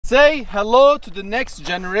Say hello to the next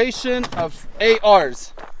generation of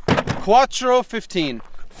ARs. Quattro15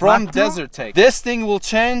 from Desert Tech. This thing will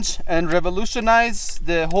change and revolutionize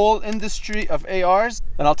the whole industry of ARs,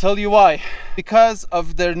 and I'll tell you why. Because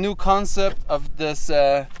of their new concept of this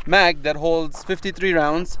mag that holds 53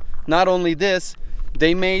 rounds. Not only this,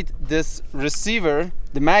 they made this receiver,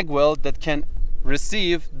 the mag well, that can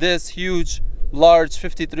receive this huge, large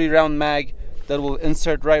 53 round mag that will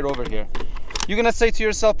insert right over here. You're gonna say to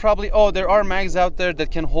yourself probably, oh, there are mags out there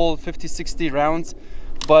that can hold 50-60 rounds,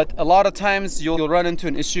 but a lot of times you'll run into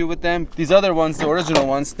an issue with them. These other ones, the original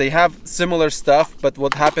ones, they have similar stuff, but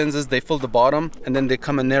what happens is they fill the bottom and then they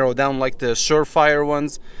come and narrow down like the Surefire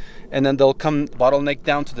ones, and then they'll come bottleneck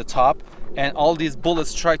down to the top, and all these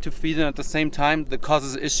bullets try to feed in at the same time. That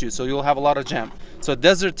causes issues, so you'll have a lot of jam. So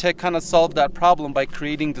Desert Tech kind of solved that problem by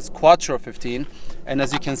creating this Quattro15, and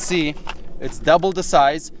as you can see, it's double the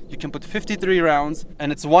size. You can put 53 rounds,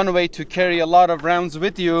 and it's one way to carry a lot of rounds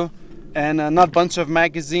with you and not a bunch of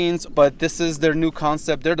magazines. But this is their new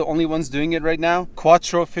concept. They're the only ones doing it right now.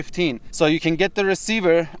 Quattro15. So you can get the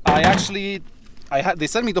receiver. They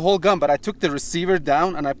sent me the whole gun, but I took the receiver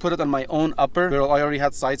down and I put it on my own upper. I already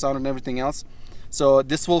had sights on it and everything else. So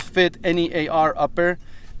this will fit any AR upper.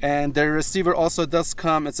 And their receiver also does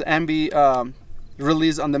come, it's an ambi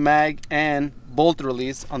release on the mag and bolt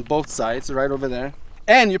release on both sides, right over there.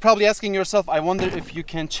 And you're probably asking yourself, I wonder if you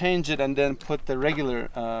can change it and then put the regular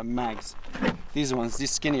mags. These ones,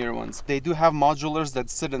 these skinnier ones. They do have modulars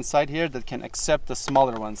that sit inside here that can accept the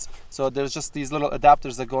smaller ones. So there's just these little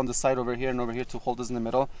adapters that go on the side over here and over here to hold this in the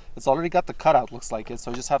middle. It's already got the cutout, looks like it.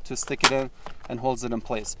 So you just have to stick it in and holds it in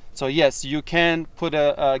place. So yes, you can put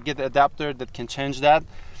get an adapter that can change that.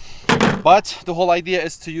 But the whole idea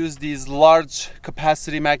is to use these large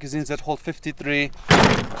capacity magazines that hold 53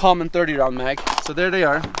 common 30 round mag. So there they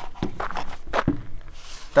are.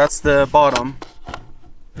 That's the bottom.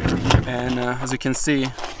 And as you can see,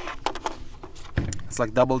 it's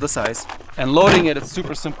like double the size. And loading it, it's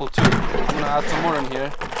super simple too. I'm gonna add some more in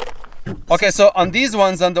here. Okay, so on these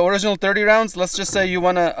ones, on the original 30 rounds, let's just say you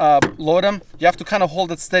want to load them, you have to kind of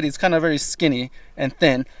hold it steady. It's kind of very skinny and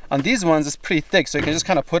thin. On these ones, it's pretty thick, so you can just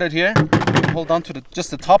kind of put it here, hold on to just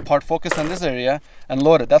the top part, focus on this area, and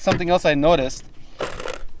load it. That's something else I noticed.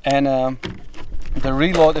 And the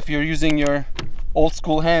reload, if you're using your old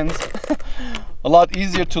school hands, a lot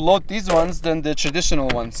easier to load these ones than the traditional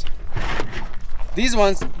ones. These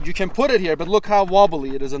ones, you can put it here, but look how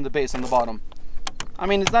wobbly it is on the base, on the bottom. I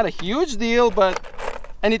mean, it's not a huge deal, but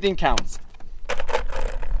anything counts.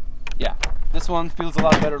 Yeah, this one feels a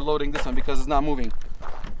lot better loading this one because it's not moving.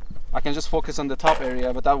 I can just focus on the top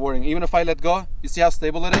area without worrying. Even if I let go, you see how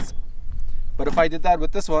stable it is? But if I did that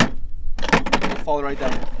with this one, it will fall right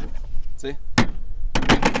down. See?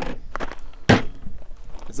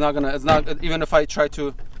 It's not, even if I try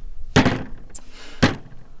to,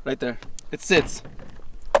 right there, it sits.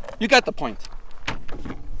 You got the point.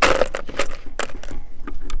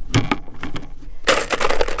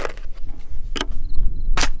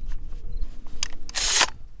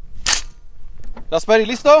 Gaspari,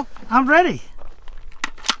 listo? I'm ready.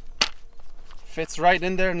 Fits right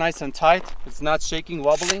in there, nice and tight. It's not shaking,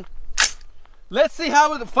 wobbling. Let's see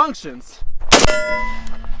how it functions.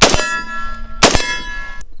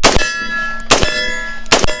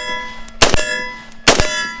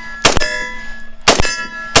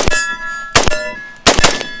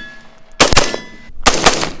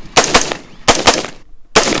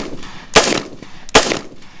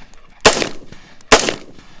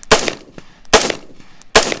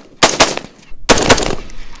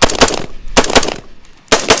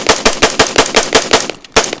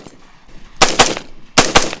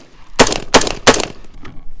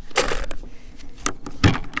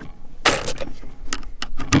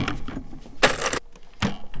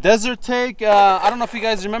 Desert Tech, I don't know if you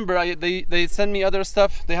guys remember, they sent me other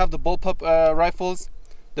stuff. They have the bullpup rifles.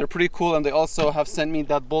 They're pretty cool, and they also have sent me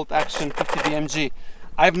that bolt action 50 BMG.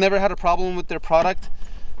 I've never had a problem with their product.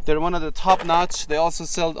 They're one of the top notch. They also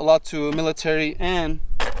sell a lot to military and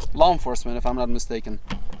law enforcement, if I'm not mistaken.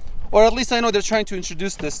 Or at least I know they're trying to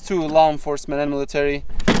introduce this to law enforcement and military,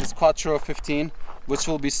 this Quattro15, which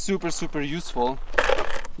will be super, super useful.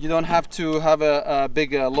 You don't have to have a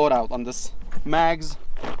big loadout on this mags.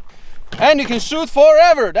 And you can shoot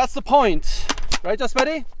forever. That's the point. Right,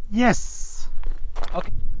 Gaspari? Yes.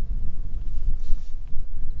 Okay.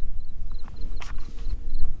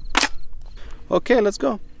 Okay, let's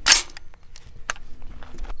go.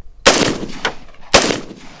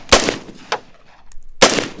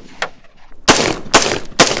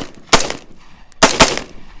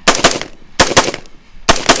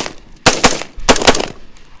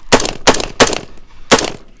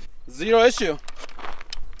 Zero issue.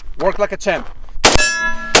 Work like a champ.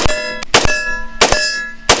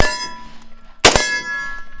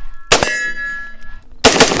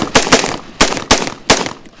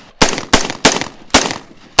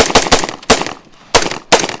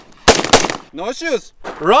 No issues.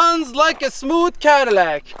 Runs like a smooth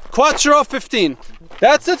Cadillac. Quattro15.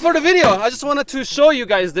 That's it for the video. I just wanted to show you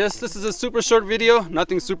guys this. This is a super short video,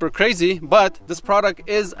 nothing super crazy, but this product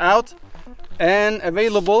is out and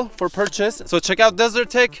available for purchase. So check out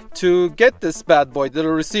Desert Tech to get this bad boy, the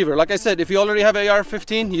receiver. Like I said, if you already have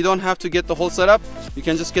AR-15, you don't have to get the whole setup. You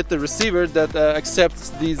can just get the receiver that accepts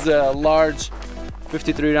these large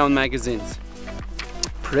 53 round magazines.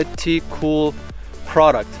 Pretty cool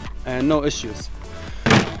product and no issues.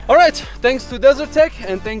 All right, thanks to Desert Tech,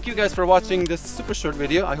 and thank you guys for watching this super short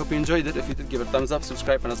video. I hope you enjoyed it. If you did, give it a thumbs up,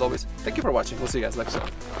 subscribe, and as always, thank you for watching. We'll see you guys next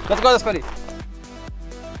time. Let's go, Despedi.